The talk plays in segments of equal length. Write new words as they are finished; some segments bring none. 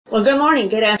Well, good morning,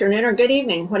 good afternoon, or good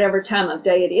evening, whatever time of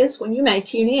day it is when you may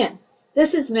tune in.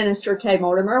 This is Minister Kay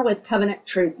Mortimer with Covenant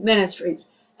Truth Ministries,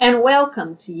 and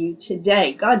welcome to you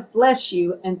today. God bless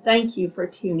you, and thank you for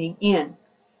tuning in.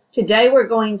 Today we're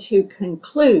going to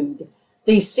conclude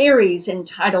the series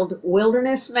entitled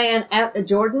Wilderness Man at the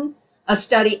Jordan, a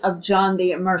study of John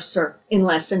the Immerser in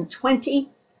Lesson 20,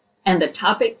 and the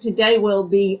topic today will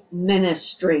be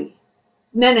ministry.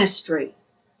 Ministry.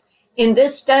 In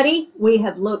this study, we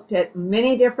have looked at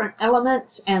many different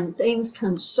elements and things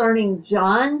concerning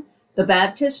John the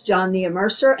Baptist, John the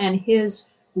Immerser, and his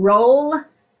role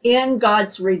in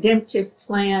God's redemptive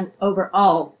plan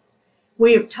overall.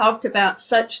 We have talked about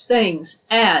such things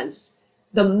as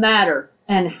the matter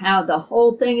and how the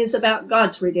whole thing is about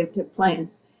God's redemptive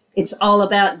plan. It's all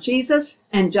about Jesus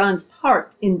and John's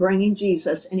part in bringing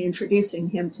Jesus and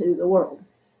introducing him to the world.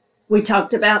 We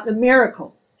talked about the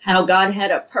miracle, how God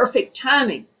had a perfect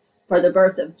timing for the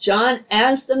birth of John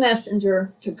as the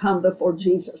messenger to come before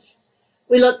Jesus.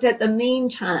 We looked at the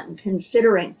meantime,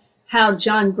 considering how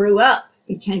John grew up,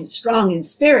 became strong in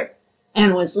spirit,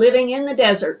 and was living in the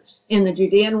deserts in the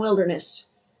Judean wilderness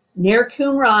near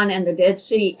Qumran and the Dead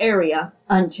Sea area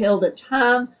until the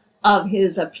time of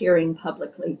his appearing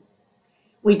publicly.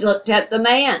 We looked at the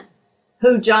man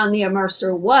who John the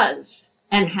Immerser was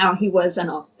and how he was an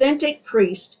authentic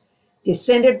priest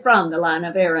descended from the line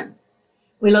of Aaron.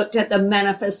 We looked at the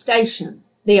manifestation,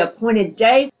 the appointed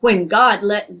day when God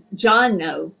let John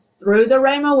know through the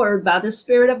Rhema word by the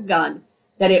Spirit of God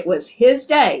that it was his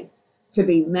day to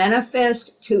be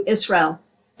manifest to Israel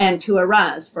and to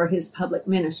arise for his public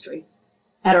ministry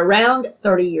at around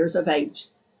 30 years of age.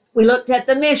 We looked at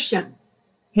the mission,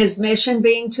 his mission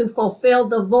being to fulfill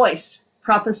the voice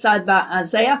prophesied by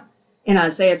Isaiah in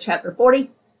Isaiah chapter 40,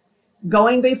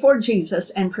 going before Jesus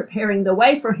and preparing the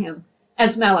way for him,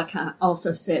 as Malachi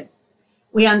also said.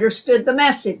 We understood the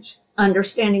message,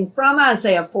 understanding from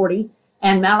Isaiah 40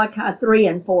 and Malachi 3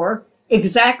 and 4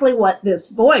 exactly what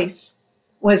this voice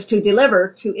was to deliver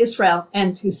to Israel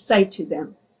and to say to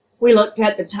them. We looked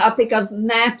at the topic of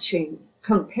matching,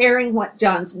 comparing what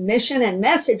John's mission and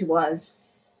message was,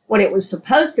 what it was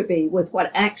supposed to be, with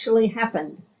what actually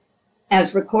happened,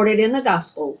 as recorded in the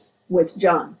Gospels with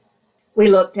John. We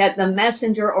looked at the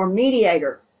messenger or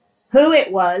mediator, who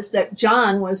it was that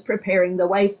John was preparing the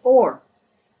way for,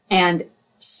 and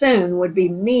soon would be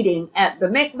meeting at the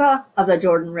mikvah of the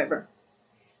Jordan River.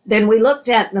 Then we looked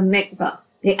at the mikvah,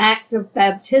 the act of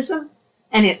baptism,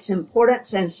 and its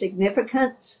importance and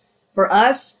significance for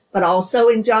us, but also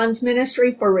in John's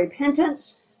ministry for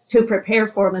repentance to prepare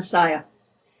for Messiah.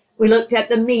 We looked at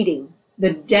the meeting,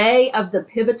 the day of the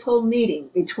pivotal meeting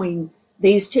between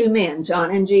these two men,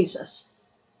 John and Jesus,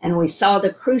 and we saw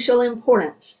the crucial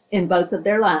importance in both of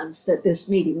their lives that this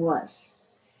meeting was.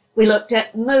 We looked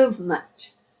at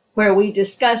movement, where we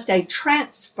discussed a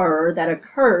transfer that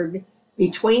occurred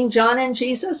between John and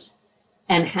Jesus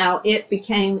and how it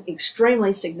became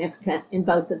extremely significant in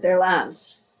both of their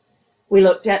lives. We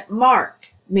looked at mark,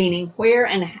 meaning where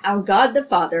and how God the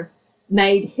Father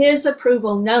made his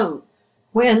approval known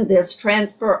when this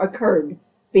transfer occurred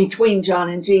between John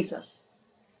and Jesus.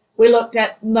 We looked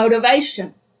at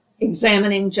motivation,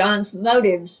 examining John's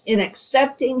motives in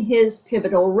accepting his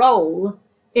pivotal role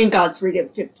in God's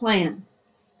redemptive plan,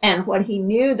 and what he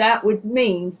knew that would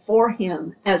mean for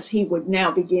him as he would now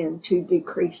begin to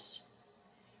decrease.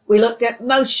 We looked at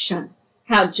motion,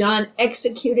 how John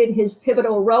executed his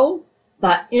pivotal role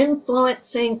by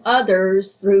influencing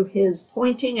others through his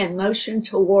pointing and motion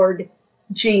toward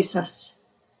Jesus.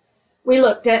 We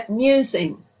looked at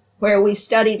musing, where we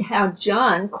studied how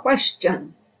John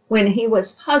questioned when he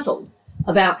was puzzled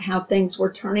about how things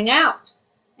were turning out,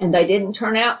 and they didn't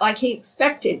turn out like he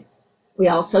expected. We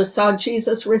also saw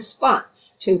Jesus'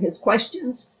 response to his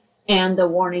questions and the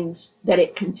warnings that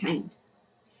it contained.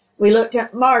 We looked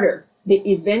at martyr, the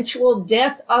eventual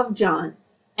death of John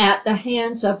at the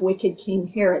hands of wicked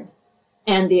King Herod,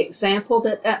 and the example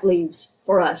that that leaves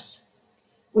for us.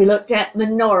 We looked at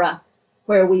menorah,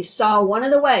 where we saw one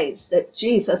of the ways that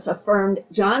Jesus affirmed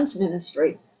John's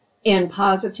ministry in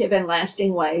positive and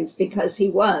lasting ways because he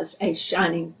was a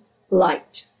shining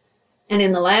light. And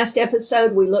in the last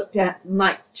episode, we looked at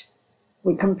might.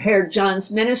 We compared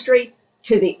John's ministry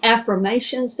to the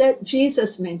affirmations that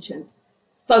Jesus mentioned,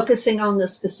 focusing on the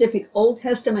specific Old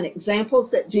Testament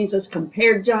examples that Jesus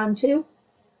compared John to,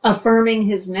 affirming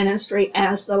his ministry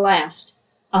as the last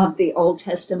of the Old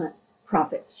Testament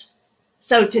prophets.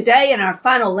 So today, in our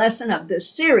final lesson of this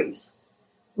series,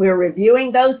 we're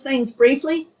reviewing those things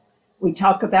briefly. We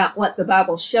talk about what the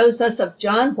Bible shows us of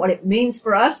John, what it means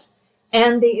for us,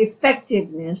 and the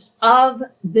effectiveness of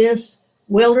this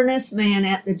wilderness man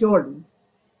at the Jordan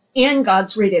in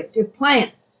God's redemptive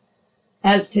plan.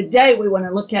 As today we want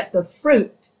to look at the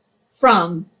fruit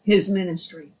from his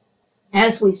ministry.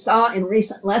 As we saw in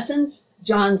recent lessons,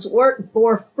 John's work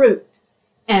bore fruit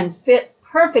and fit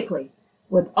perfectly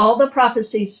with all the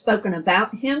prophecies spoken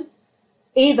about him,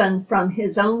 even from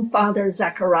his own father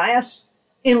Zacharias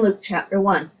in Luke chapter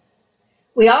 1.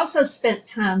 We also spent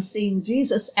time seeing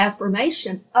Jesus'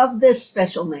 affirmation of this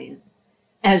special man,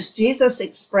 as Jesus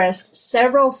expressed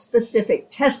several specific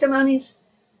testimonies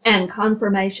and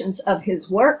confirmations of his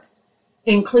work,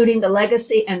 including the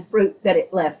legacy and fruit that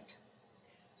it left.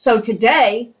 So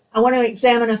today, I want to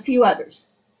examine a few others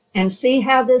and see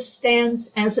how this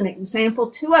stands as an example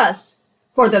to us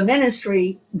for the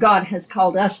ministry God has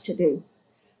called us to do.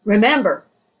 Remember,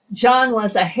 John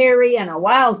was a hairy and a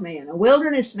wild man, a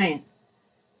wilderness man,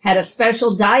 had a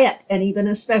special diet and even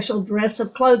a special dress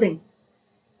of clothing.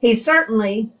 He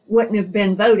certainly wouldn't have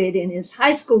been voted in his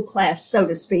high school class, so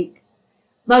to speak,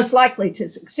 most likely to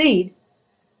succeed,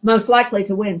 most likely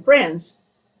to win friends,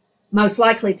 most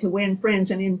likely to win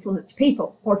friends and influence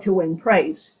people, or to win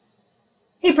praise.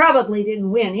 He probably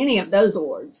didn't win any of those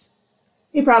awards.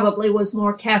 He probably was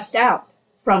more cast out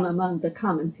from among the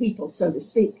common people, so to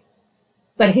speak.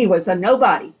 But he was a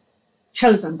nobody,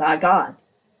 chosen by God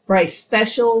for a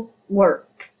special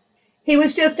work. He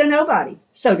was just a nobody,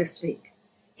 so to speak.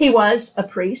 He was a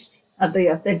priest of the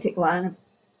authentic line of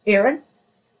Aaron.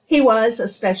 He was a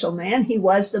special man. He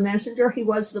was the messenger. He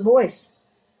was the voice.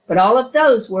 But all of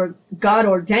those were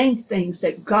God-ordained things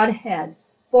that God had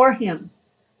for him.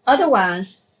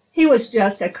 Otherwise, he was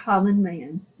just a common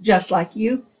man, just like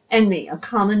you and me, a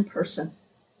common person.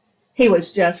 He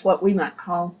was just what we might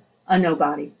call a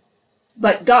nobody.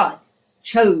 But God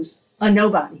chose a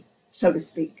nobody, so to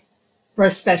speak, for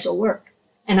a special work.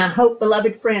 And I hope,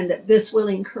 beloved friend, that this will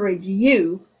encourage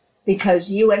you,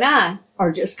 because you and I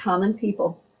are just common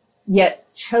people,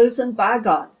 yet chosen by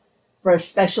God for a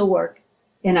special work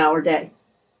in our day.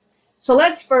 So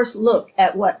let's first look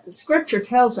at what the scripture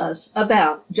tells us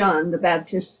about John the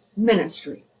Baptist's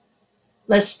ministry.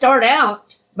 Let's start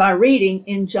out by reading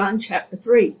in John chapter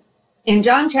 3. In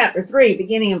John chapter 3,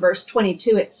 beginning in verse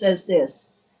 22, it says this: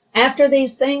 After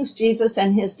these things, Jesus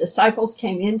and his disciples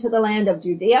came into the land of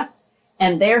Judea,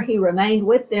 and there he remained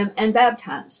with them and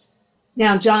baptized.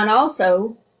 Now John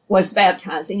also was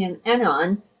baptizing in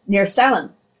Aenon near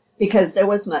Salim, because there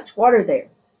was much water there.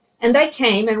 And they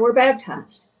came and were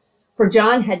baptized, for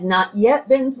John had not yet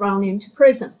been thrown into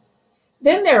prison.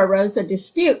 Then there arose a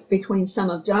dispute between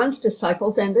some of John's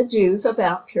disciples and the Jews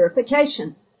about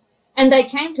purification. And they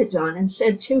came to John and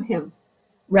said to him,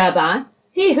 Rabbi,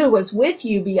 he who was with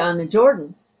you beyond the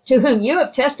Jordan, to whom you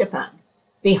have testified,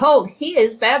 behold, he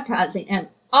is baptizing, and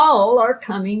all are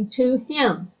coming to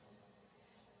him.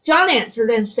 John answered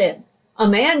and said, A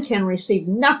man can receive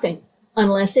nothing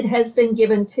unless it has been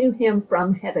given to him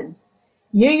from heaven.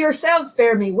 You yourselves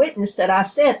bear me witness that I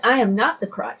said, I am not the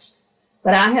Christ,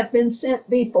 but I have been sent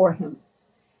before him.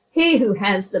 He who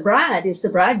has the bride is the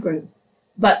bridegroom,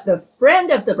 but the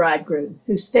friend of the bridegroom,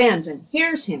 who stands and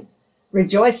hears him,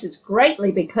 rejoices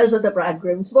greatly because of the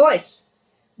bridegroom's voice.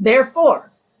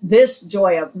 Therefore, this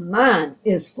joy of mine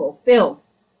is fulfilled.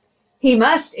 He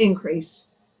must increase,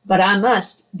 but I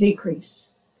must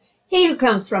decrease. He who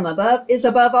comes from above is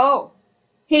above all.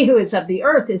 He who is of the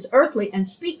earth is earthly and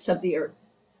speaks of the earth.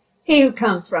 He who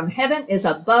comes from heaven is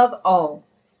above all,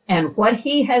 and what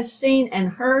he has seen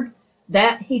and heard,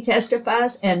 that he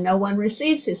testifies, and no one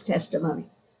receives his testimony.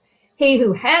 He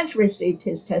who has received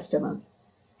his testimony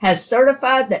has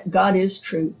certified that God is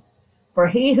true. For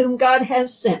he whom God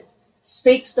has sent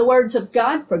speaks the words of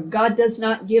God, for God does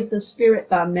not give the Spirit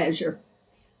by measure.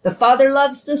 The Father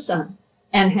loves the Son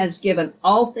and has given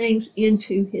all things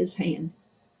into his hand.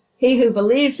 He who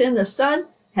believes in the Son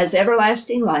has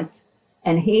everlasting life,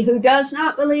 and he who does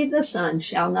not believe the Son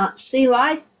shall not see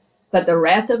life, but the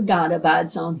wrath of God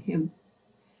abides on him.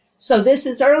 So this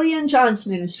is early in John's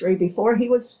ministry, before he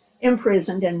was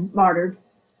imprisoned and martyred.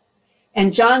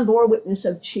 And John bore witness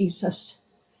of Jesus.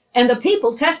 And the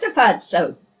people testified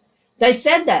so. They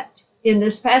said that in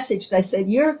this passage. They said,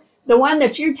 you're the one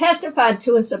that you testified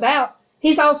to us about.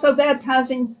 He's also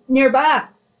baptizing nearby,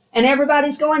 and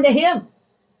everybody's going to him.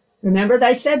 Remember,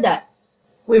 they said that.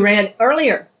 We read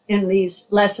earlier in these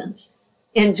lessons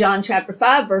in John chapter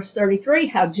 5, verse 33,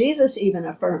 how Jesus even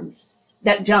affirms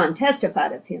that John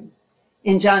testified of him.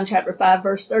 In John chapter 5,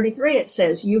 verse 33, it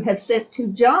says, you have sent to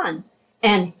John,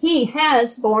 and he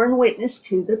has borne witness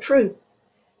to the truth.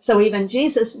 So even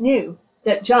Jesus knew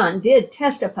that John did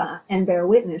testify and bear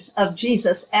witness of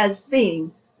Jesus as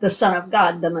being the Son of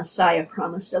God, the Messiah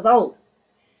promised of old.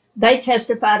 They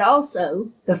testified also,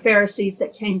 the Pharisees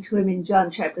that came to him in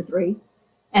John chapter 3,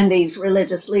 and these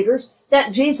religious leaders,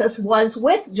 that Jesus was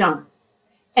with John,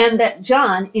 and that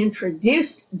John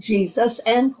introduced Jesus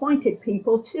and pointed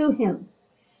people to him.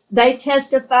 They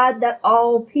testified that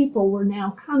all people were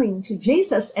now coming to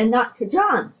Jesus and not to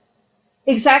John.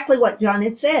 Exactly what John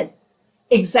had said.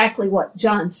 Exactly what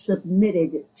John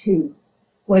submitted to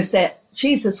was that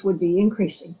Jesus would be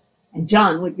increasing and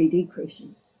John would be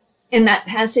decreasing. In that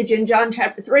passage in John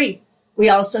chapter 3, we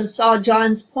also saw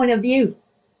John's point of view.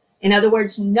 In other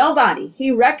words,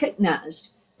 he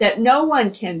recognized that no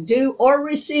one can do or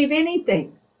receive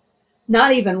anything,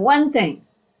 not even one thing,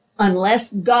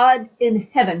 unless God in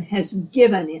heaven has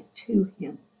given it to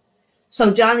him. So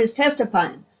John is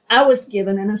testifying, I was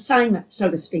given an assignment,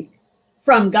 so to speak,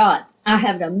 from God. I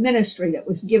have a ministry that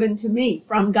was given to me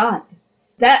from God.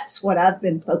 That's what I've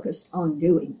been focused on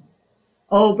doing.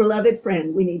 Oh, beloved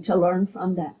friend, we need to learn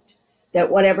from that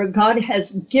whatever God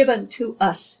has given to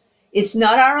us, it's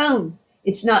not our own.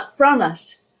 It's not from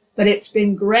us, but it's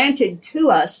been granted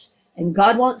to us. And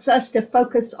God wants us to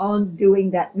focus on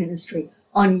doing that ministry,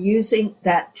 on using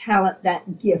that talent,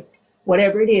 that gift,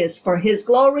 whatever it is, for his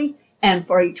glory and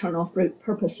for eternal fruit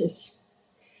purposes.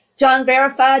 John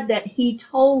verified that he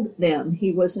told them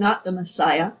he was not the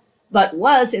Messiah, but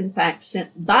was in fact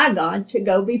sent by God to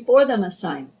go before the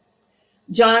Messiah.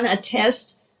 John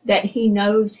attests that he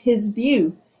knows his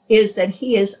view is that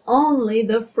he is only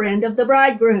the friend of the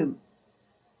bridegroom,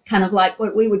 kind of like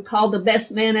what we would call the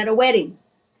best man at a wedding.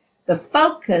 The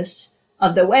focus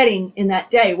of the wedding in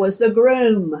that day was the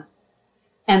groom.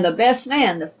 And the best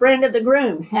man, the friend of the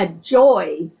groom, had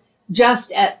joy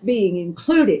just at being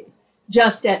included,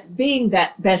 just at being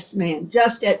that best man,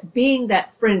 just at being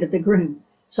that friend of the groom.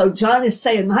 So John is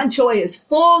saying, my joy is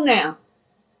full now.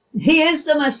 He is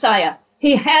the Messiah.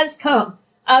 He has come.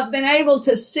 I've been able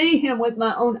to see him with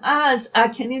my own eyes. I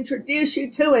can introduce you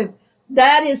to him.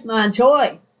 That is my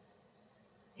joy.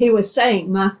 He was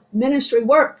saying, my ministry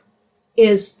work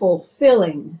is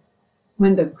fulfilling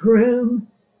when the groom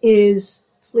is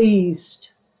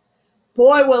pleased.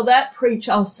 Boy, will that preach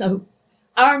also.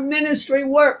 Our ministry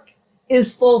work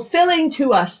is fulfilling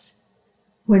to us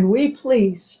when we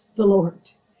please the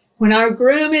Lord. When our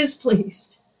groom is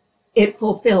pleased, it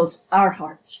fulfills our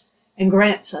hearts and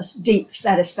grants us deep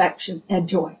satisfaction and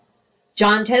joy.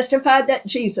 John testified that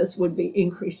Jesus would be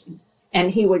increasing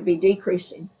and he would be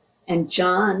decreasing. And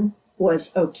John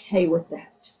was okay with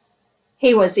that.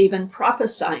 He was even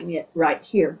prophesying it right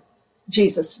here.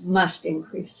 Jesus must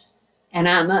increase and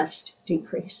I must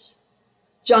decrease.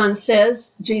 John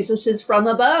says Jesus is from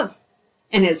above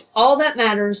and is all that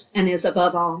matters and is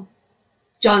above all.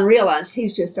 John realized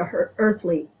he's just a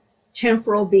earthly,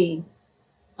 temporal being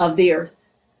of the earth.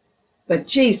 But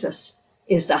Jesus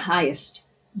is the highest.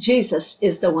 Jesus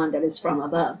is the one that is from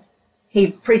above. He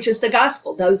preaches the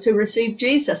gospel. Those who receive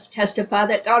Jesus testify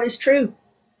that God is true.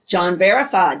 John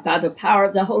verified by the power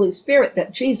of the Holy Spirit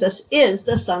that Jesus is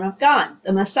the Son of God,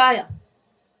 the Messiah.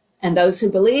 And those who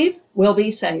believe will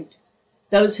be saved.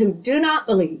 Those who do not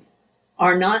believe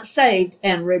are not saved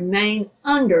and remain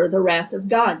under the wrath of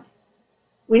God.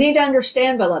 We need to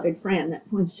understand, beloved friend, that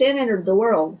when sin entered the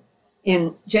world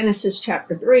in Genesis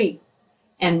chapter 3,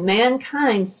 and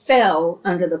mankind fell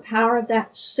under the power of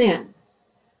that sin,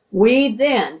 we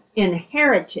then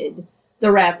inherited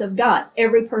the wrath of God.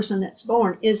 Every person that's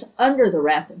born is under the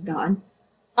wrath of God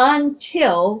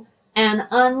until and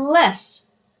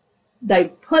unless they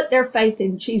put their faith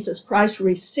in Jesus Christ,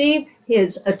 receive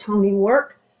his atoning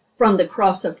work from the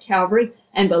cross of Calvary,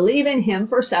 and believe in him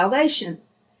for salvation.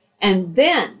 And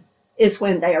then is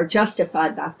when they are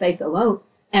justified by faith alone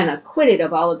and acquitted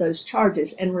of all of those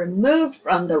charges and removed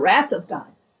from the wrath of God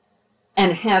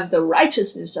and have the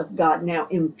righteousness of God now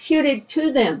imputed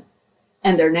to them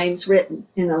and their names written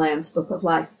in the Lamb's Book of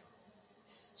Life.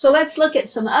 So let's look at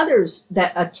some others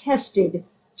that attested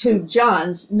to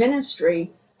John's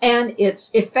ministry and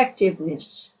its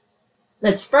effectiveness.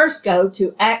 Let's first go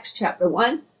to Acts chapter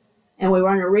 1, and we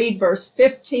want to read verse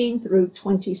 15 through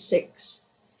 26.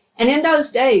 And in those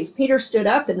days, Peter stood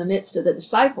up in the midst of the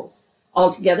disciples.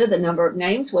 Altogether, the number of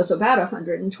names was about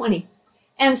 120,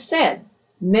 and said,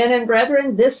 Men and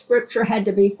brethren, this scripture had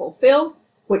to be fulfilled,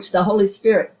 which the Holy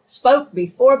Spirit spoke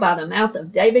before by the mouth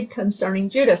of David concerning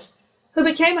Judas, who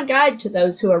became a guide to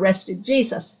those who arrested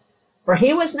Jesus. For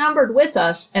he was numbered with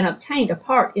us and obtained a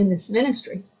part in this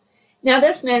ministry. Now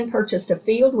this man purchased a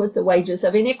field with the wages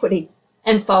of iniquity,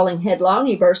 and falling headlong,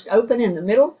 he burst open in the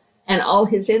middle, and all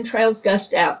his entrails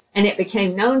gushed out, and it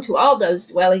became known to all those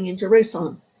dwelling in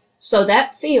Jerusalem. So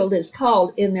that field is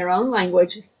called in their own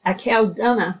language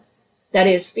Akeldama, that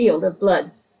is, field of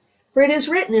blood. For it is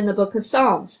written in the book of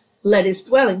Psalms, let his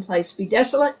dwelling place be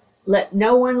desolate, let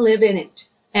no one live in it,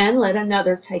 and let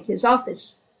another take his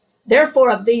office.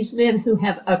 Therefore of these men who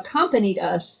have accompanied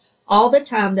us all the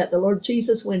time that the Lord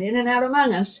Jesus went in and out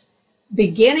among us,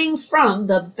 beginning from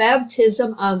the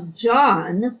baptism of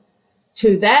John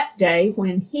to that day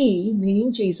when he,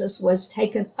 meaning Jesus, was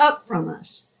taken up from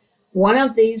us, one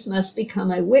of these must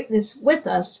become a witness with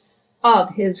us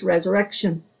of his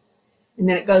resurrection. And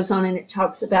then it goes on and it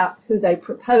talks about who they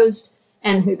proposed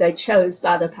and who they chose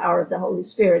by the power of the Holy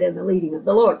Spirit and the leading of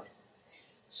the Lord.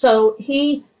 So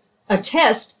he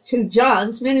attests to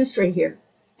John's ministry here.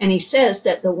 And he says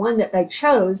that the one that they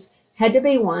chose had to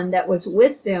be one that was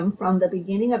with them from the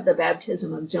beginning of the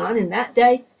baptism of John in that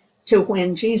day to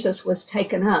when Jesus was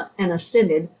taken up and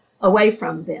ascended away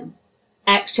from them.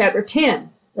 Acts chapter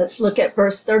 10. Let's look at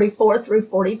verse 34 through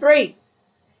 43.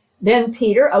 Then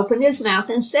Peter opened his mouth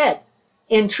and said,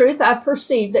 in truth, I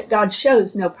perceive that God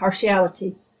shows no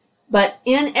partiality, but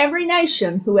in every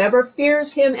nation, whoever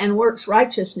fears him and works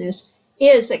righteousness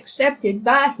is accepted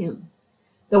by him.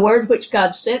 The word which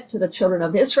God sent to the children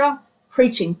of Israel,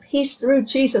 preaching peace through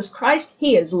Jesus Christ,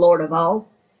 he is Lord of all.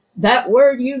 That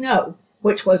word you know,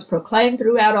 which was proclaimed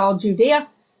throughout all Judea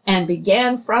and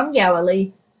began from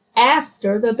Galilee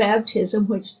after the baptism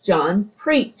which John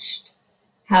preached,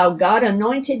 how God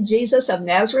anointed Jesus of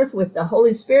Nazareth with the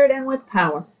Holy Spirit and with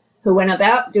power, who went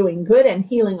about doing good and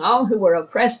healing all who were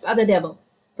oppressed by the devil,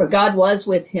 for God was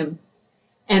with him.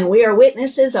 And we are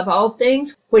witnesses of all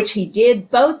things which he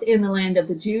did both in the land of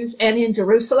the Jews and in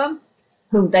Jerusalem,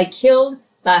 whom they killed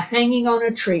by hanging on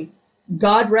a tree.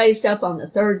 God raised up on the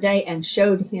third day and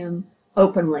showed him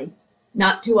openly,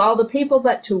 not to all the people,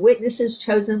 but to witnesses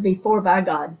chosen before by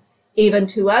God, even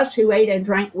to us who ate and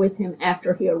drank with him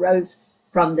after he arose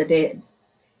from the dead.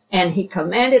 And he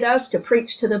commanded us to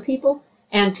preach to the people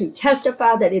and to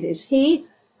testify that it is he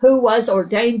who was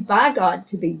ordained by God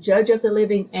to be judge of the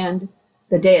living and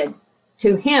the dead.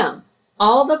 To him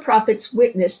all the prophets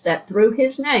witness that through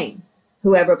his name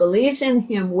whoever believes in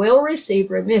him will receive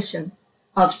remission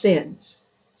of sins.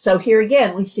 So here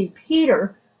again we see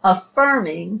Peter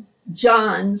affirming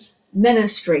John's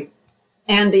ministry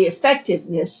and the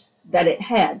effectiveness that it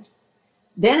had.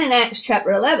 Then in Acts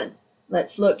chapter 11,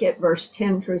 let's look at verse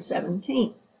 10 through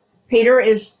 17. Peter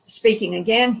is speaking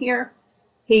again here.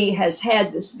 He has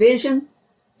had this vision.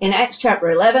 In Acts chapter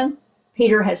 11,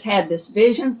 Peter has had this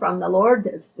vision from the Lord,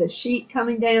 the sheet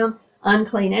coming down,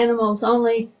 unclean animals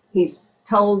only. He's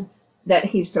told that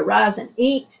he's to rise and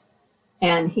eat.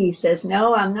 And he says,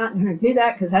 no, I'm not going to do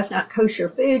that because that's not kosher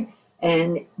food.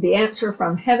 And the answer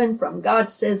from heaven, from God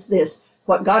says this,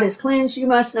 what God has cleansed, you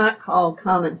must not call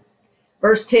common.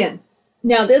 Verse 10.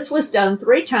 Now this was done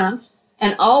 3 times,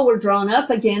 and all were drawn up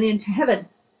again into heaven.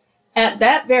 At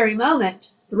that very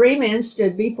moment, 3 men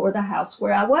stood before the house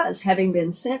where I was, having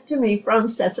been sent to me from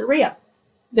Caesarea.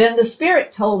 Then the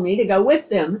Spirit told me to go with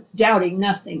them, doubting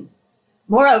nothing.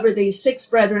 Moreover, these 6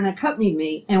 brethren accompanied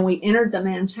me, and we entered the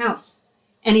man's house.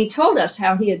 And he told us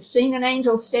how he had seen an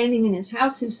angel standing in his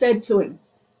house who said to him,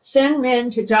 send men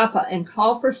to Joppa and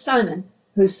call for Simon,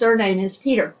 whose surname is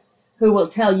Peter, who will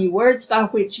tell you words by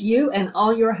which you and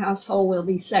all your household will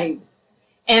be saved.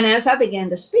 And as I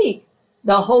began to speak,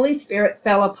 the Holy Spirit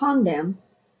fell upon them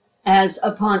as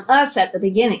upon us at the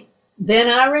beginning. Then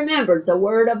I remembered the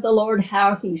word of the Lord,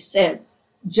 how he said,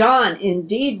 John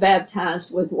indeed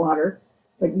baptized with water,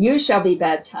 but you shall be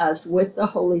baptized with the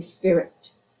Holy Spirit.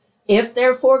 If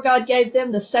therefore God gave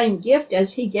them the same gift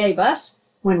as he gave us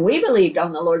when we believed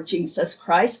on the Lord Jesus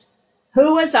Christ,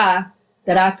 who was I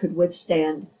that I could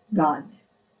withstand God?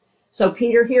 So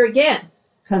Peter here again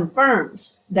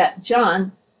confirms that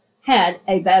John had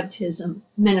a baptism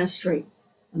ministry,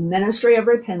 a ministry of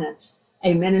repentance,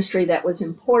 a ministry that was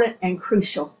important and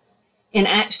crucial. In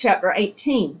Acts chapter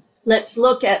 18, let's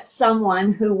look at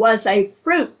someone who was a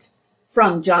fruit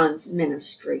from John's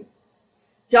ministry.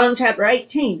 John chapter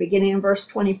 18, beginning in verse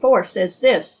 24, says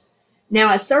this,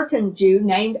 Now a certain Jew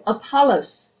named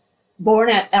Apollos, born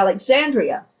at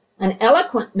Alexandria, an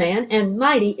eloquent man and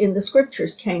mighty in the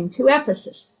scriptures, came to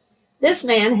Ephesus. This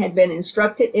man had been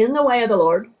instructed in the way of the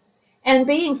Lord, and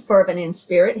being fervent in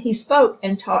spirit, he spoke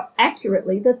and taught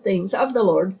accurately the things of the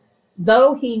Lord,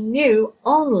 though he knew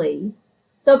only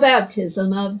the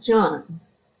baptism of John.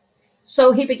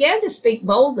 So he began to speak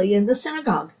boldly in the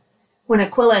synagogue. When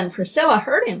Aquila and Priscilla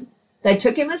heard him, they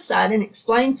took him aside and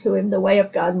explained to him the way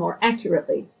of God more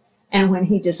accurately. And when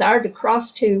he desired to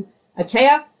cross to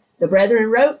Achaia, the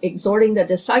brethren wrote, exhorting the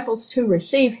disciples to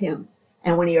receive him.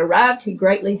 And when he arrived, he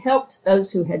greatly helped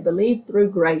those who had believed through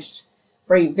grace.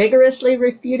 For he vigorously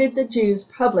refuted the Jews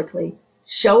publicly,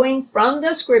 showing from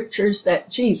the scriptures that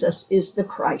Jesus is the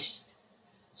Christ.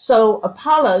 So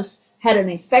Apollos had an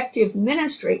effective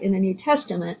ministry in the New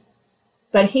Testament,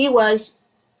 but he was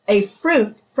a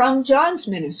fruit from John's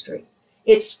ministry.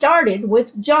 It started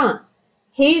with John.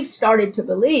 He started to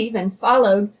believe and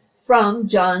followed from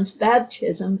John's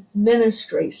baptism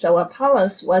ministry. So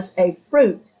Apollos was a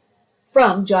fruit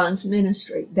from John's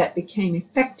ministry that became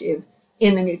effective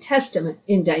in the New Testament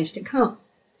in days to come.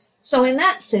 So in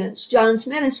that sense, John's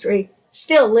ministry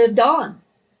still lived on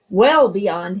well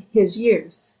beyond his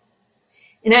years.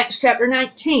 In Acts chapter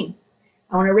 19,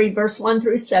 I want to read verse 1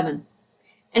 through 7.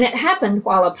 And it happened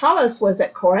while Apollos was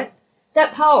at Corinth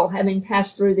that Paul, having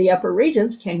passed through the upper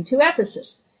regions, came to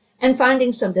Ephesus. And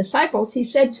finding some disciples, he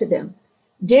said to them,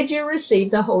 Did you receive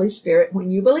the Holy Spirit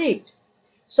when you believed?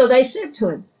 So they said to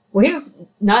him, We have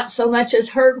not so much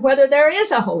as heard whether there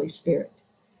is a Holy Spirit.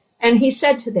 And he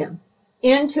said to them,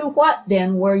 Into what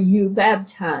then were you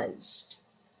baptized?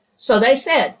 So they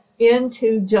said,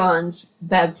 Into John's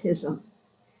baptism.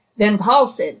 Then Paul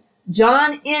said,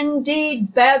 John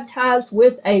indeed baptized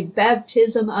with a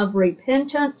baptism of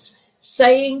repentance,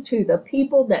 saying to the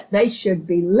people that they should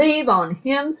believe on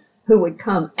him who would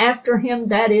come after him,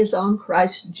 that is, on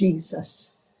Christ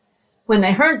Jesus. When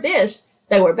they heard this,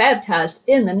 they were baptized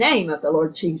in the name of the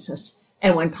Lord Jesus.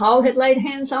 And when Paul had laid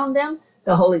hands on them,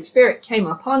 the Holy Spirit came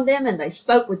upon them, and they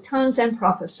spoke with tongues and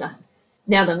prophesied.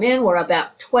 Now the men were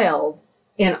about 12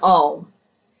 in all.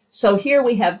 So here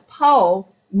we have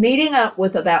Paul meeting up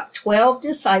with about 12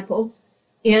 disciples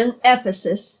in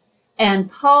Ephesus,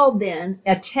 and Paul then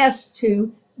attests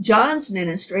to John's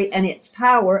ministry and its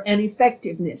power and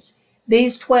effectiveness.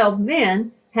 These 12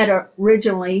 men had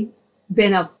originally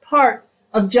been a part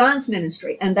of John's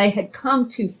ministry, and they had come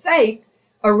to faith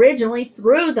originally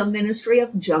through the ministry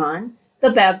of John,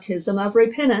 the baptism of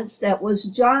repentance that was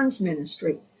John's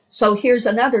ministry. So here's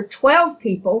another 12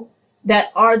 people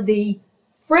that are the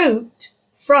fruit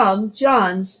from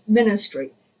John's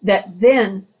ministry that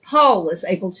then Paul was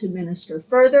able to minister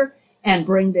further and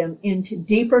bring them into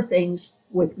deeper things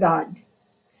with God.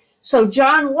 So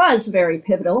John was very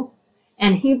pivotal,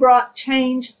 and he brought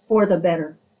change for the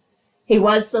better. He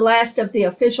was the last of the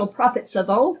official prophets of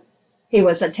old. He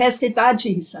was attested by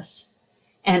Jesus,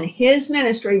 and his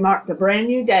ministry marked a brand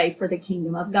new day for the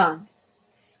kingdom of God.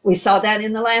 We saw that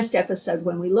in the last episode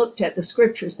when we looked at the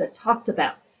scriptures that talked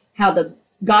about how the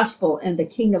gospel and the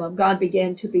kingdom of God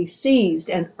began to be seized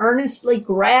and earnestly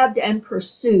grabbed and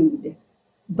pursued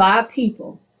by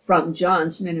people from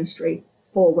John's ministry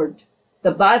forward.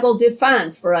 The Bible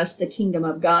defines for us the kingdom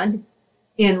of God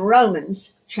in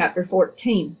Romans chapter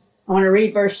 14. I want to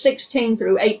read verse 16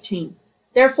 through 18.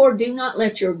 Therefore, do not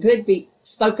let your good be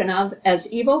spoken of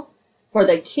as evil, for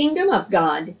the kingdom of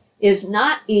God is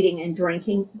not eating and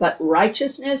drinking, but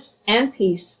righteousness and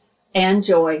peace and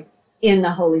joy in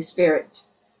the Holy Spirit.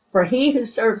 For he who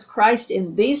serves Christ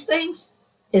in these things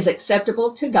is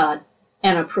acceptable to God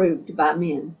and approved by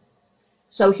men.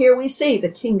 So here we see the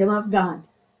kingdom of God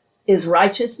is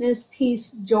righteousness,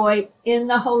 peace, joy in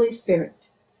the Holy Spirit.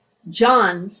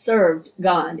 John served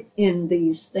God in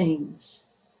these things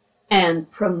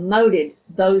and promoted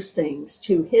those things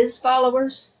to his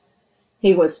followers.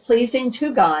 He was pleasing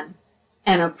to God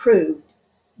and approved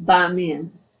by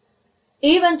men,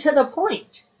 even to the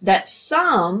point that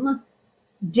some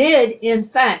did in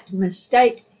fact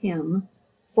mistake him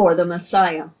for the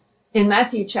Messiah. In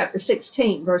Matthew chapter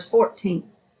 16, verse 14,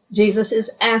 Jesus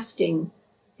is asking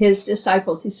his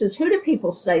disciples, he says, who do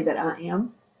people say that I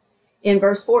am? In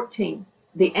verse 14,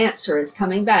 the answer is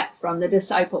coming back from the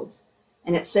disciples.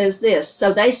 And it says this,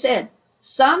 so they said,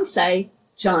 some say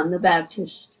John the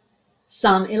Baptist,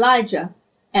 some Elijah,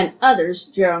 and others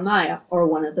Jeremiah or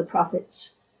one of the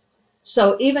prophets.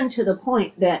 So even to the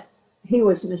point that he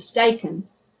was mistaken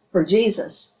for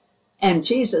Jesus, and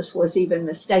Jesus was even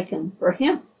mistaken for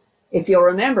him. If you'll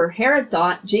remember, Herod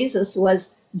thought Jesus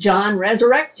was John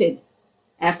resurrected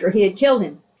after he had killed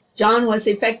him. John was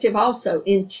effective also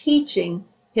in teaching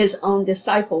his own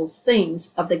disciples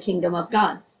things of the kingdom of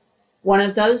God. One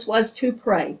of those was to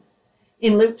pray.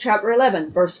 In Luke chapter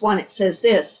 11, verse 1, it says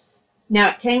this, Now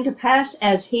it came to pass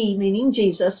as he, meaning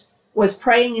Jesus, was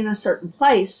praying in a certain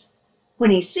place,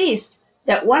 when he ceased,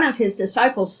 that one of his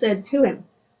disciples said to him,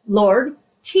 Lord,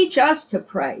 teach us to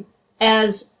pray,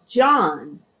 as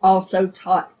John also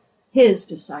taught his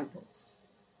disciples.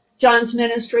 John's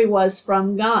ministry was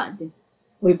from God.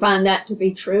 We find that to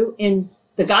be true in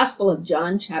the Gospel of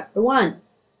John, chapter 1.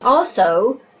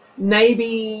 Also,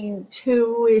 maybe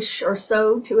 2-ish or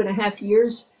so, 2.5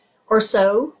 years or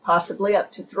so, possibly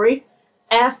up to 3,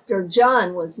 after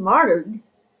John was martyred,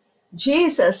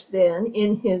 Jesus then,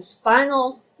 in his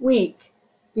final week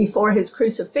before his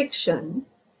crucifixion,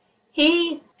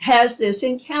 he has this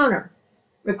encounter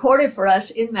recorded for us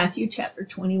in Matthew chapter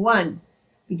 21,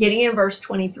 beginning in verse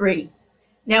 23.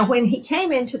 Now, when he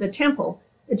came into the temple,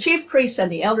 the chief priests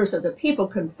and the elders of the people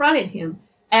confronted him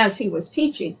as he was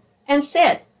teaching and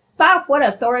said, "By what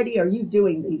authority are you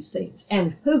doing these things?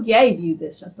 And who gave you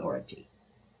this authority?"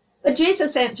 But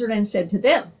Jesus answered and said to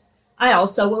them, "I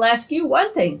also will ask you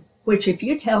one thing, which if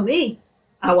you tell me,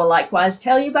 I will likewise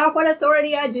tell you by what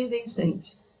authority I do these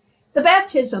things. The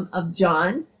baptism of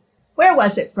John, where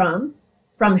was it from?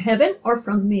 From heaven or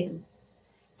from men?"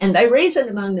 And they reasoned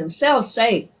among themselves,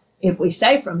 saying, "If we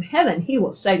say from heaven, he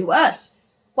will say to us,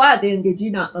 Why then did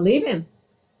you not believe him?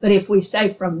 But if we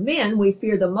say from men, we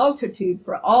fear the multitude,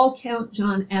 for all count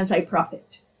John as a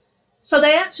prophet." So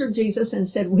they answered Jesus and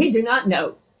said, "We do not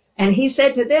know." And he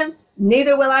said to them,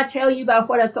 "Neither will I tell you by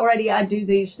what authority I do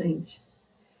these things.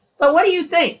 But what do you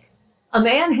think? A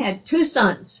man had 2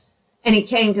 sons, and he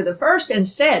came to the first and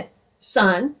said,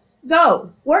 'Son,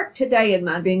 go, work today in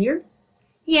my vineyard.'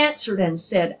 He answered and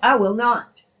said, 'I will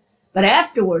not.' But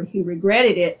afterward he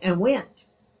regretted it and went.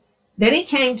 Then he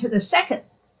came to the second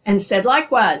and said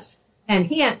likewise. And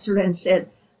he answered and said,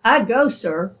 'I go,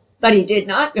 sir.' But he did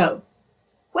not go.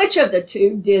 Which of the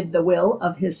 2 did the will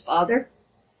of his father?"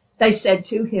 They said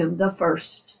to him, "The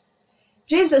first."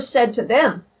 Jesus said to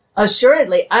them,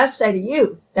 "Assuredly, I say to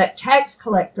you that tax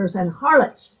collectors and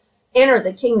harlots enter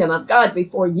the kingdom of God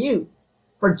before you.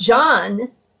 For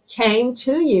John came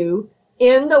to you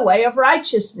in the way of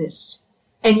righteousness,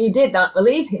 and you did not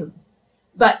believe him.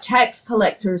 But tax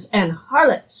collectors and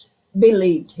harlots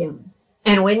believed him.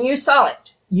 And when you saw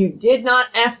it, you did not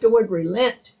afterward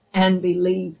relent and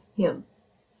believe him."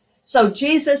 So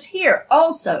Jesus here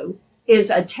also is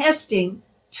attesting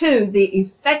to the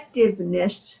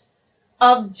effectiveness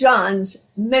of John's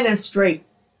ministry.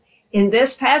 In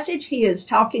this passage, he is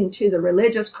talking to the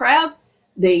religious crowd,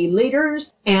 the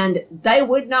leaders, and they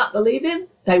would not believe him.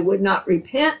 They would not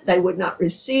repent. They would not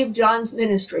receive John's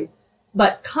ministry.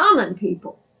 But common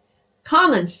people,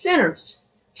 common sinners,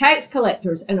 tax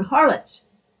collectors and harlots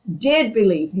did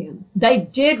believe him. They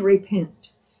did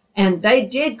repent, and they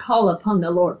did call upon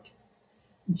the Lord.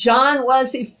 John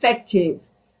was effective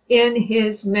in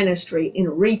his ministry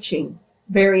in reaching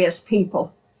various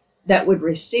people that would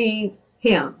receive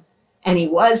him, and he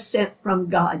was sent from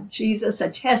God. Jesus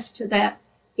attests to that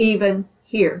even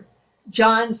here.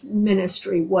 John's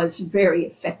ministry was very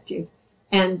effective,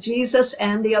 and Jesus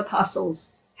and the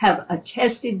apostles have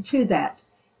attested to that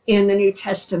in the New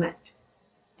Testament.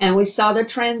 And we saw the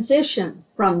transition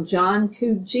from John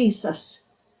to Jesus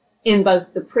in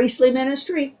both the priestly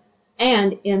ministry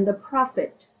and in the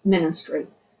prophet ministry.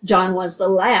 John was the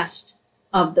last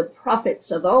of the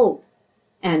prophets of old,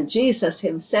 and Jesus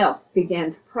himself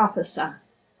began to prophesy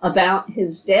about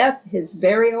his death, his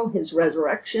burial, his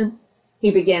resurrection. He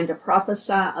began to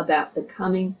prophesy about the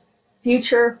coming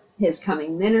future, his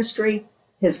coming ministry,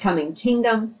 his coming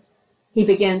kingdom. He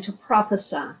began to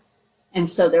prophesy. And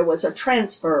so there was a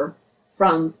transfer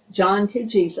from John to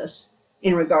Jesus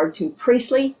in regard to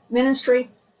priestly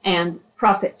ministry and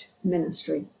prophet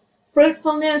ministry.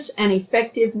 Fruitfulness and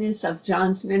effectiveness of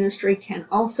John's ministry can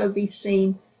also be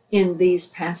seen in these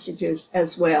passages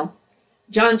as well.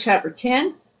 John chapter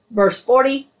 10, verse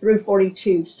 40 through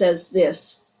 42 says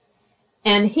this,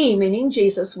 "And he," meaning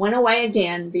Jesus, "went away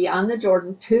again beyond the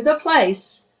Jordan to the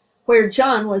place where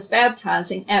John was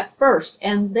baptizing at first,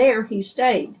 and there he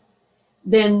stayed.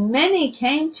 Then many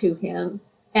came to him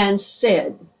and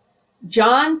said,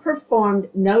 'John performed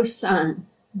no sign,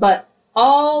 but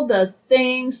all the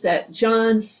things that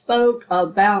John spoke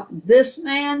about this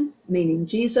man,'" meaning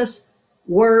Jesus,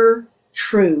 "were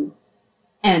true.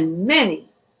 And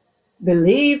many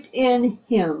believed in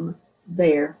him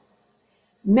there."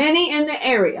 Many in the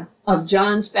area of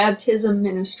John's baptism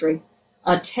ministry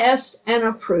attest and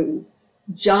approve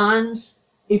John's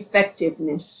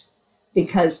effectiveness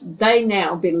because they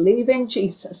now believe in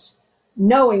Jesus,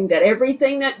 knowing that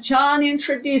everything that John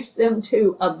introduced them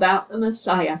to about the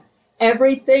Messiah,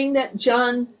 everything that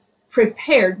John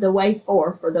prepared the way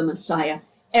for the Messiah,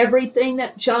 everything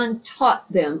that John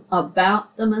taught them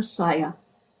about the Messiah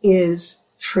is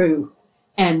true.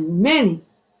 And many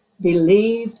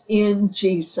believed in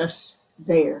Jesus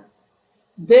there.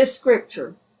 This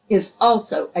scripture is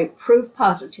also a proof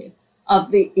positive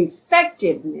of the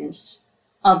effectiveness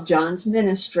of John's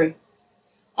ministry.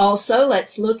 Also,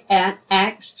 let's look at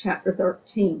Acts chapter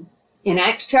 13. In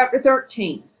Acts chapter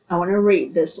 13, I want to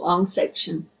read this long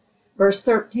section, verse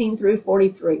 13 through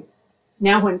 43.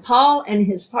 "Now when Paul and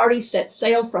his party set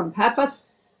sail from Paphos,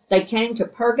 they came to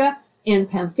Perga, in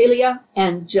Pamphylia,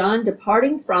 and John,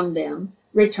 departing from them,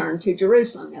 returned to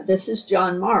Jerusalem. Now, this is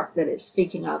John Mark that is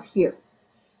speaking of here.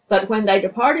 But when they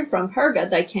departed from Perga,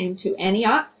 they came to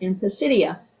Antioch in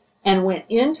Pisidia, and went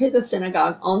into the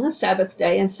synagogue on the Sabbath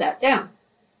day and sat down.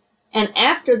 And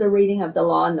after the reading of the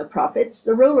law and the prophets,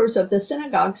 the rulers of the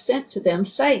synagogue sent to them,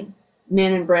 saying,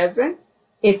 Men and brethren,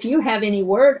 if you have any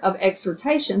word of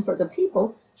exhortation for the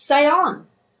people, say on.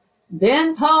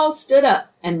 Then Paul stood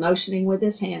up, and motioning with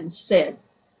his hands, said,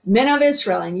 Men of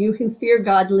Israel, and you who fear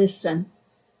God, listen.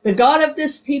 The God of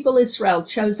this people Israel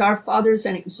chose our fathers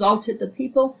and exalted the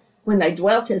people when they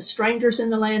dwelt as strangers in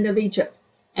the land of Egypt,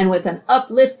 and with an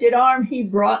uplifted arm he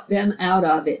brought them out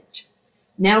of it.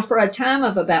 Now for a time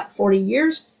of about 40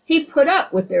 years he put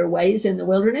up with their ways in the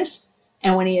wilderness,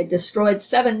 and when he had destroyed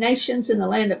 7 nations in the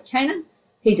land of Canaan,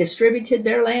 he distributed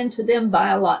their land to them by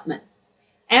allotment.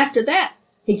 After that,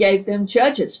 he gave them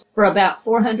judges for about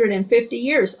 450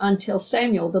 years until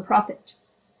Samuel the prophet.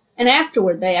 And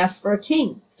afterward they asked for a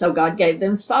king, so God gave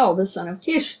them Saul the son of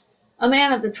Kish, a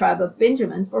man of the tribe of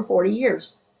Benjamin, for 40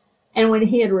 years. And when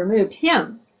he had removed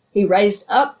him, he raised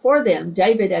up for them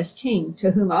David as king,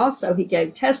 to whom also he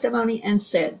gave testimony and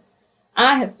said,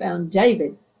 I have found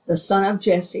David, the son of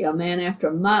Jesse, a man after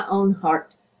my own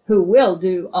heart, who will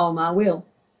do all my will.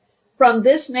 From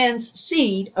this man's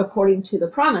seed, according to the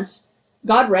promise,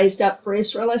 God raised up for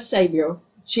Israel a Savior,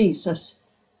 Jesus,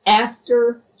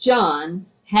 after John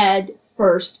had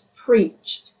first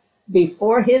preached,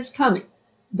 before his coming,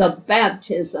 the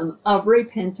baptism of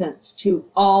repentance to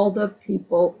all the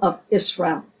people of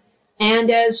Israel.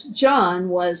 And as John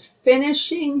was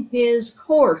finishing his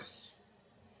course,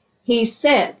 he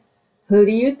said, Who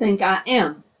do you think I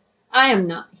am? I am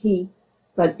not he.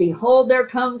 But behold, there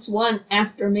comes one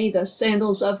after me, the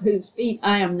sandals of whose feet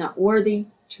I am not worthy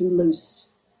to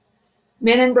loose.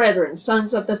 Men and brethren,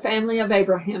 sons of the family of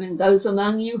Abraham, and those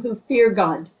among you who fear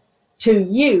God, to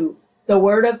you the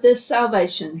word of this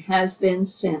salvation has been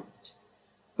sent.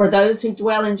 For those who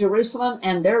dwell in Jerusalem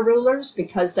and their rulers,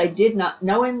 because they did not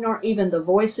know him, nor even the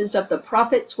voices of the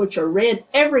prophets which are read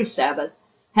every Sabbath,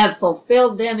 have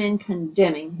fulfilled them in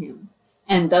condemning him.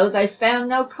 And though they found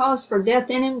no cause for death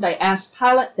in him, they asked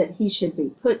Pilate that he should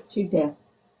be put to death.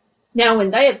 Now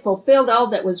when they had fulfilled all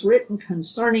that was written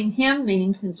concerning him,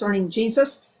 meaning concerning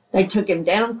Jesus, they took him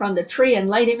down from the tree and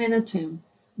laid him in a tomb.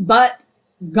 But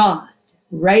God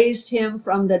raised him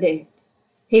from the dead.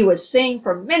 He was seen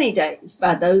for many days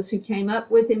by those who came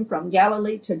up with him from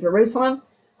Galilee to Jerusalem,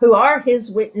 who are his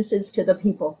witnesses to the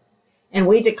people. And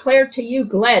we declare to you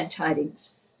glad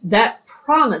tidings, that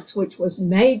promise which was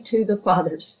made to the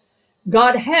fathers.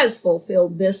 God has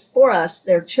fulfilled this for us,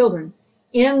 their children,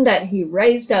 in that he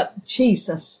raised up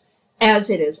Jesus, as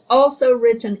it is also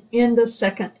written in the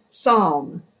 2nd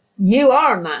Psalm. You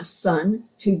are my son,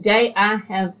 today I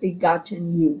have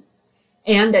begotten you.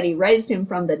 And that he raised him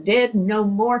from the dead, no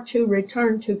more to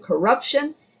return to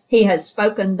corruption. He has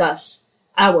spoken thus,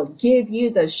 I will give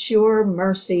you the sure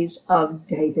mercies of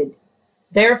David.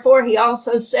 Therefore he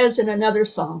also says in another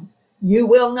psalm, You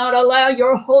will not allow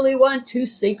your Holy One to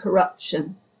see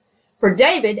corruption. For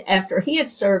David, after he had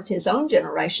served his own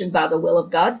generation by the will of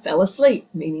God, fell asleep,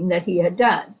 meaning that he had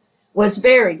died, was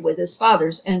buried with his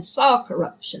fathers, and saw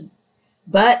corruption.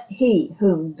 But he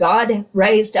whom God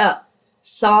raised up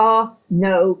saw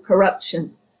no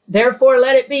corruption. Therefore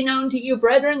let it be known to you,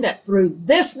 brethren, that through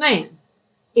this man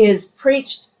is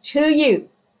preached to you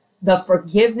the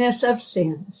forgiveness of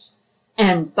sins,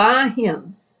 and by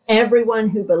him everyone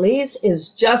who believes is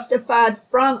justified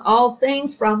from all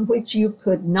things from which you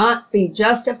could not be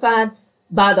justified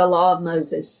by the law of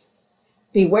Moses.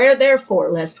 Beware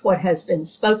therefore lest what has been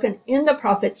spoken in the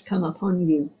prophets come upon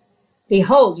you.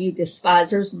 Behold, you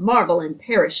despisers, marvel and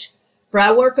perish. For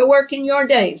I work a work in your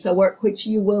days, a work which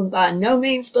you will by no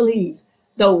means believe,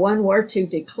 though one were to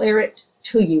declare it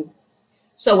to you.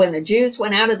 So when the Jews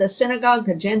went out of the synagogue,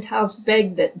 the Gentiles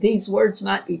begged that these words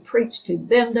might be preached to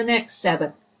them the next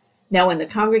Sabbath. Now when the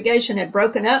congregation had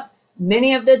broken up,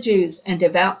 many of the Jews and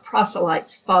devout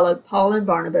proselytes followed Paul and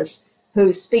Barnabas,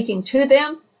 who, speaking to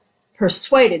them,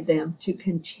 persuaded them to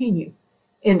continue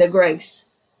in the grace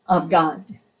of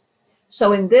God.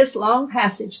 So in this long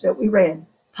passage that we read,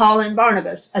 Paul and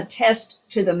Barnabas attest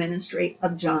to the ministry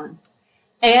of John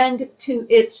and to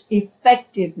its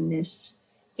effectiveness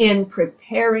in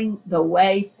preparing the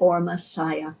way for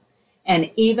Messiah,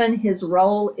 and even his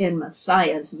role in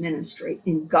Messiah's ministry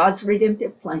in God's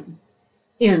redemptive plan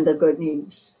in the good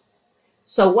news.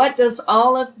 So what does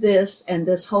all of this and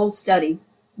this whole study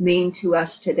mean to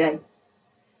us today?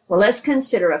 Well, let's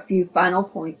consider a few final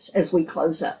points as we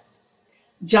close up.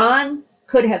 John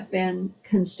could have been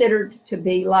considered to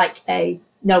be like a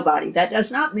nobody. That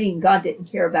does not mean God didn't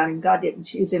care about him, God didn't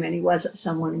choose him, and he wasn't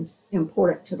someone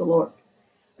important to the Lord.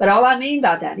 But all I mean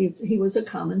by that, he was a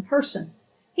common person.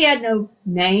 He had no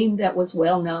name that was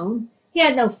well known. He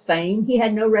had no fame. He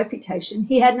had no reputation.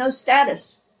 He had no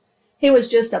status. He was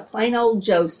just a plain old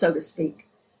Joe, so to speak,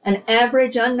 an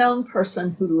average unknown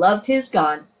person who loved his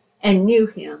God and knew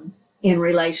him in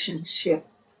relationship.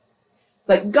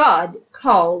 But God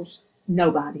calls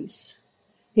nobodies.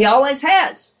 He always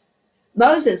has.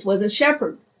 Moses was a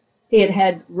shepherd. He had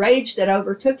had rage that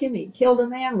overtook him. He killed a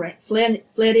man,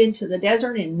 fled into the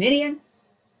desert in Midian,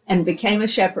 and became a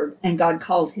shepherd. And God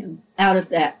called him out of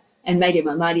that and made him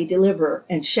a mighty deliverer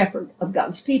and shepherd of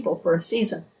God's people for a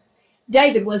season.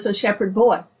 David was a shepherd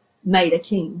boy, made a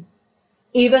king,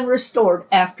 even restored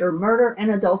after murder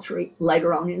and adultery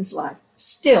later on in his life,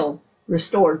 still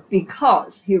restored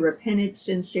because he repented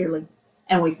sincerely.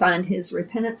 And we find his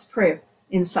repentance prayer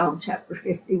in Psalm chapter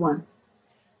 51.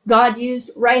 God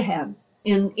used Rahab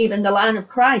in even the line of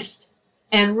Christ,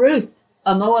 and Ruth,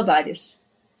 a Moabitess,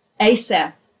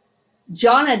 Asaph,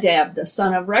 Jonadab, the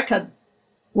son of Rechab,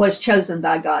 was chosen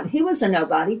by God. He was a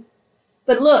nobody.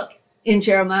 But look, in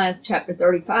Jeremiah chapter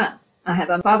 35, I have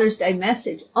a Father's Day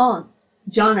message on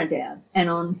Jonadab and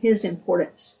on his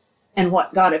importance and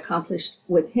what God accomplished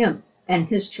with him and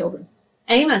his children.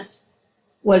 Amos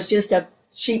was just a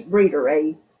sheep breeder,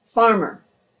 a farmer.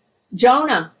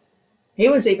 Jonah, he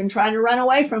was even trying to run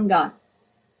away from God.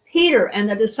 Peter and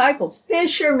the disciples,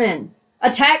 fishermen, a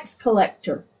tax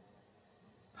collector.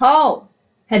 Paul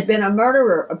had been a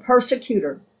murderer, a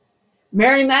persecutor.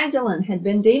 Mary Magdalene had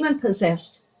been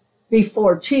demon-possessed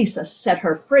before Jesus set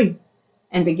her free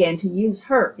and began to use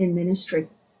her in ministry.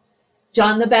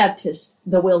 John the Baptist,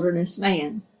 the wilderness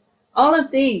man. All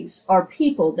of these are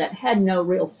people that had no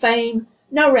real fame,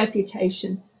 no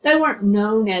reputation. They weren't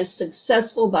known as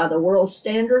successful by the world's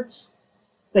standards,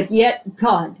 but yet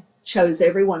God chose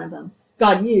every one of them.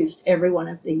 God used every one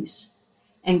of these.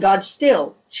 And God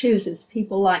still chooses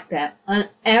people like that,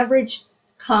 average,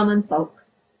 common folk.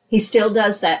 He still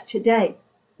does that today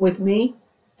with me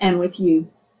and with you.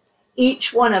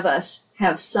 Each one of us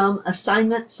have some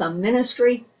assignment, some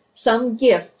ministry, some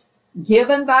gift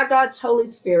given by God's Holy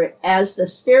Spirit as the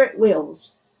Spirit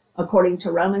wills, according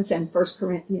to Romans and 1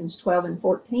 Corinthians 12 and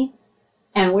 14.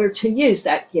 And we're to use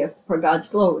that gift for God's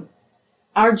glory.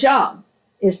 Our job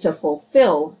is to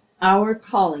fulfill our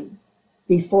calling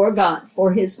before God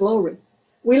for his glory.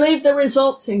 We leave the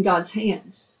results in God's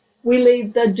hands. We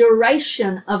leave the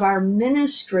duration of our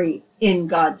ministry in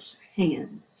God's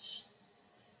hands.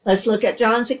 Let's look at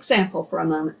John's example for a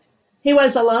moment. He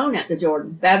was alone at the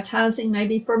Jordan, baptizing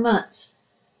maybe for months.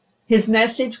 His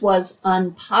message was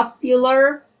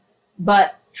unpopular,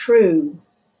 but true.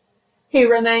 He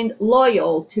remained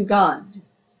loyal to God.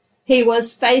 He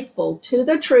was faithful to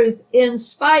the truth in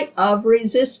spite of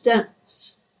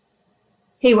resistance.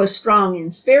 He was strong in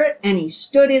spirit and he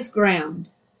stood his ground.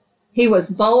 He was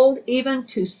bold even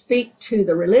to speak to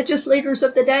the religious leaders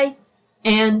of the day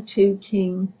and to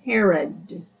King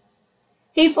Herod.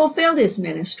 He fulfilled his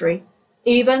ministry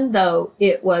even though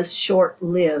it was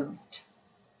short-lived.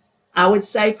 I would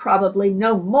say probably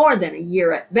no more than a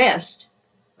year at best,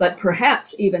 but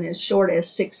perhaps even as short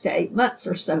as 6 to 8 months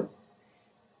or so.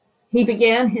 He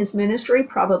began his ministry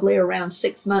probably around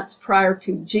 6 months prior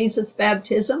to Jesus'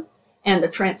 baptism and the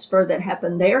transfer that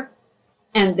happened there,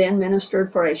 and then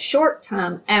ministered for a short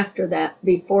time after that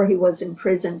before he was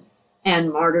imprisoned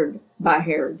and martyred by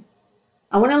Herod.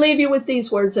 I want to leave you with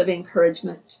these words of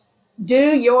encouragement.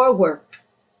 Do your work,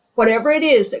 whatever it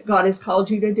is that God has called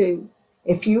you to do.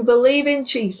 If you believe in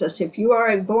Jesus, if you are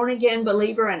a born-again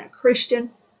believer and a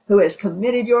Christian who has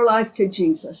committed your life to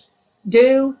Jesus,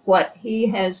 do what he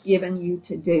has given you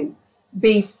to do.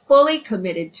 Be fully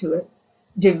committed to it,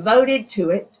 devoted to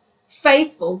it,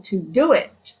 faithful to do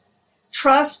it.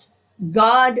 Trust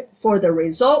God for the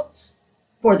results,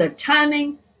 for the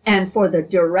timing, and for the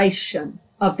duration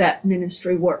of that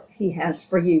ministry work he has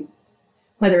for you,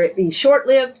 whether it be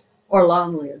short-lived or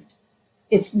long-lived.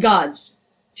 It's God's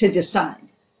to decide.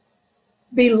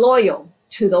 Be loyal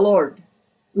to the Lord.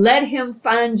 Let him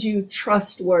find you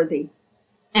trustworthy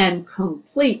and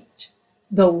complete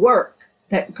the work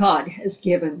that God has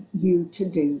given you to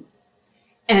do.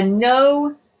 And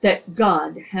know that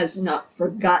God has not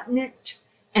forgotten it,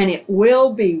 and it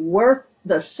will be worth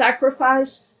the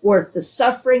sacrifice, worth the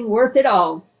suffering, worth it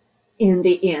all in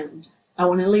the end. I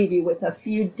want to leave you with a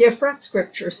few different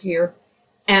scriptures here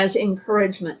as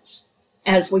encouragements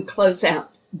as we close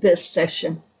out this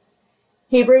session.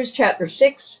 Hebrews chapter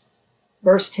 6,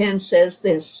 verse 10 says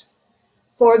this,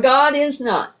 For God is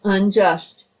not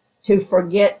unjust to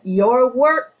forget your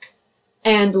work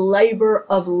and labor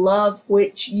of love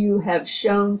which you have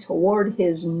shown toward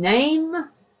his name,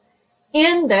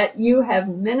 in that you have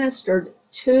ministered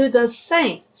to the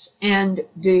saints and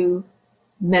do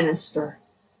minister.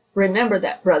 Remember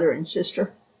that, brother and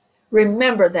sister.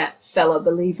 Remember that, fellow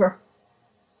believer.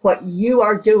 What you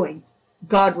are doing,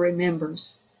 God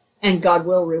remembers, and God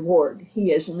will reward.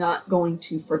 He is not going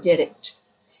to forget it.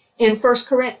 In 1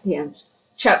 Corinthians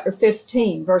chapter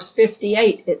 15, verse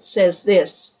 58, it says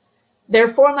this,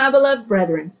 Therefore, my beloved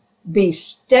brethren, be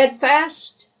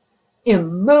steadfast,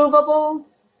 immovable,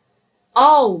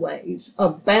 always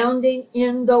abounding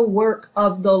in the work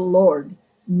of the Lord,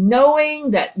 knowing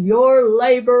that your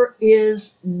labor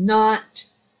is not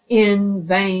in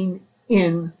vain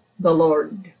in the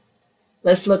Lord.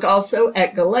 Let's look also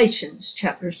at Galatians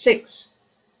chapter 6,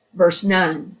 verse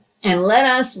 9. And let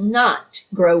us not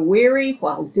grow weary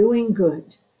while doing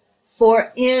good,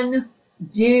 for in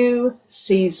due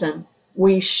season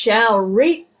we shall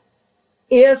reap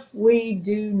if we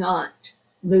do not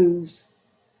lose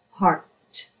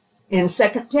heart. In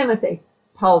 2 Timothy,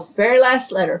 Paul's very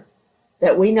last letter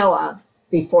that we know of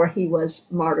before he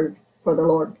was martyred for the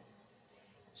Lord.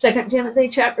 2 Timothy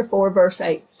chapter 4, verse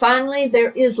 8. Finally, there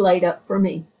is laid up for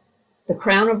me the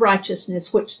crown of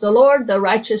righteousness, which the Lord, the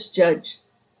righteous judge,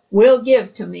 will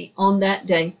give to me on that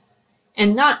day,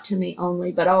 and not to me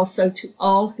only, but also to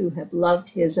all who have loved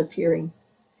his appearing.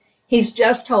 He's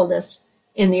just told us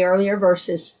in the earlier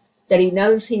verses that he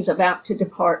knows he's about to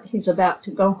depart. He's about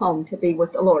to go home to be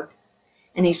with the Lord.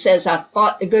 And he says, I've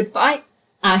fought the good fight.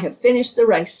 I have finished the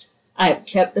race. I have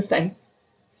kept the faith.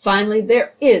 Finally,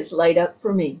 there is laid up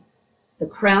for me the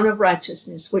crown of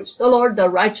righteousness, which the Lord, the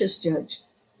righteous judge,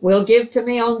 will give to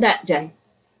me on that day,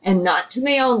 and not to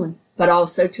me only, but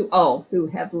also to all who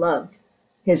have loved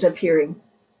his appearing.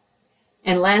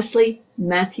 And lastly,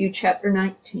 Matthew chapter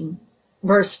 19,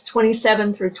 verse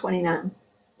 27 through 29.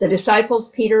 The disciples,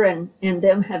 Peter and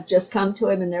them, have just come to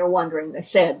him, and they're wondering. They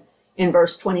said in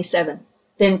verse 27,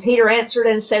 Then Peter answered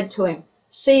and said to him,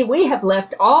 See, we have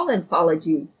left all and followed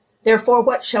you. Therefore,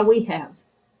 what shall we have?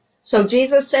 So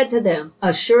Jesus said to them,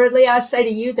 Assuredly I say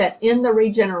to you that in the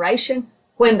regeneration,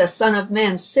 when the Son of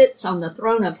Man sits on the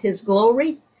throne of his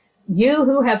glory, you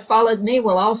who have followed me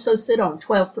will also sit on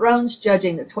 12 thrones,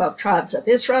 judging the 12 tribes of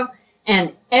Israel,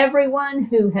 and everyone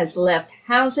who has left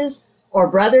houses, or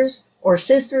brothers, or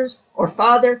sisters, or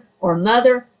father, or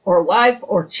mother, or wife,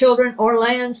 or children, or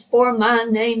lands, for my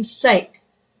name's sake,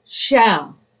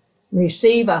 shall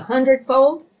receive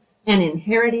 100-fold and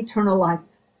inherit eternal life.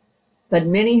 But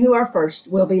many who are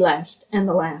first will be last, and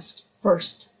the last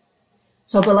first.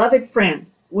 So, beloved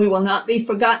friend, we will not be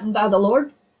forgotten by the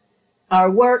Lord. Our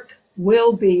work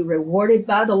will be rewarded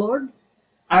by the Lord.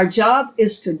 Our job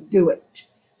is to do it,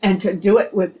 and to do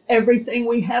it with everything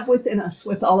we have within us,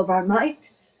 with all of our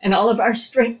might and all of our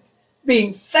strength,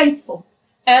 being faithful,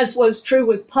 as was true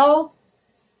with Paul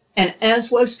and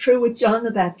as was true with John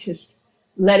the Baptist.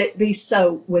 Let it be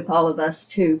so with all of us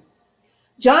too.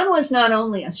 John was not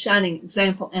only a shining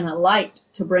example and a light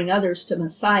to bring others to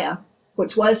Messiah,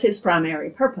 which was his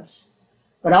primary purpose,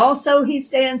 but also he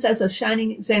stands as a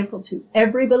shining example to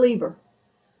every believer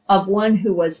of one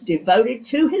who was devoted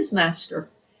to his master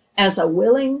as a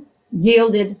willing,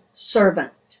 yielded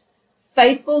servant,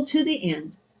 faithful to the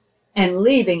end, and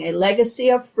leaving a legacy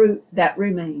of fruit that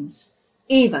remains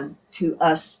even to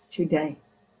us today.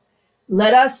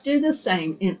 Let us do the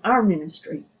same in our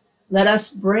ministry. Let us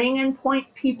bring and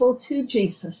point people to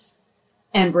Jesus,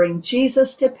 and bring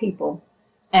Jesus to people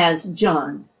as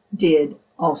John did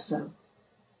also.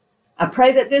 I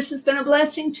pray that this has been a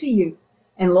blessing to you,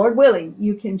 and Lord willing,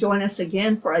 you can join us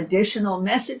again for additional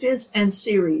messages and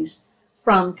series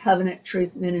from Covenant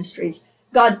Truth Ministries.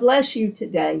 God bless you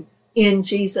today. In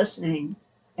Jesus' name,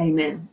 amen.